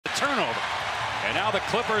And now the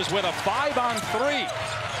Clippers with a 5-on-3.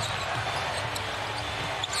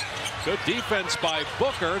 Good defense by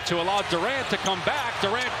Booker to allow Durant to come back.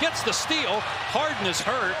 Durant gets the steal. Harden is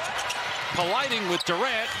hurt. Colliding with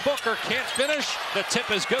Durant. Booker can't finish. The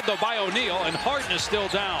tip is good, though, by O'Neal, and Harden is still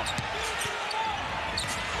down.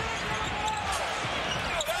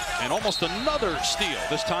 And almost another steal,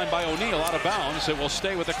 this time by O'Neal out of bounds. It will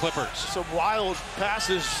stay with the Clippers. Some wild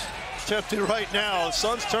passes attempted right now. The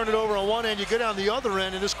Suns turn it over on one end. You go down the other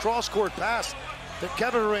end, and this cross-court pass that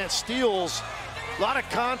Kevin Durant steals. A lot of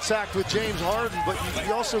contact with James Harden, but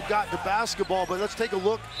you also got the basketball. But let's take a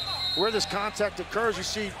look where this contact occurs. You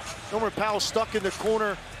see Norman Powell stuck in the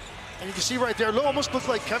corner, and you can see right there, it almost looked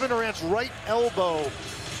like Kevin Durant's right elbow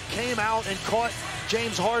came out and caught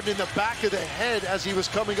James Harden in the back of the head as he was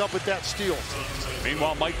coming up with that steal.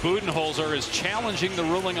 Meanwhile, Mike Budenholzer is challenging the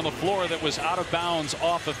ruling on the floor that was out of bounds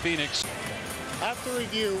off of Phoenix. After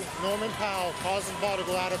review, Norman Powell caused the ball to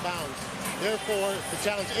go out of bounds. Therefore, the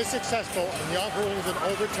challenge is successful, and the off ruling has been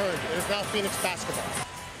overturned. It is now Phoenix basketball.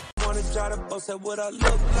 Wanna try to boast at what I look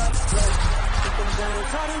like. Keep them down,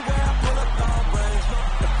 try to wear, pull up long range.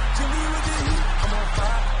 Jimmy with the heat, I'm on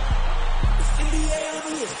fire. It's 88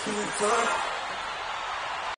 over here,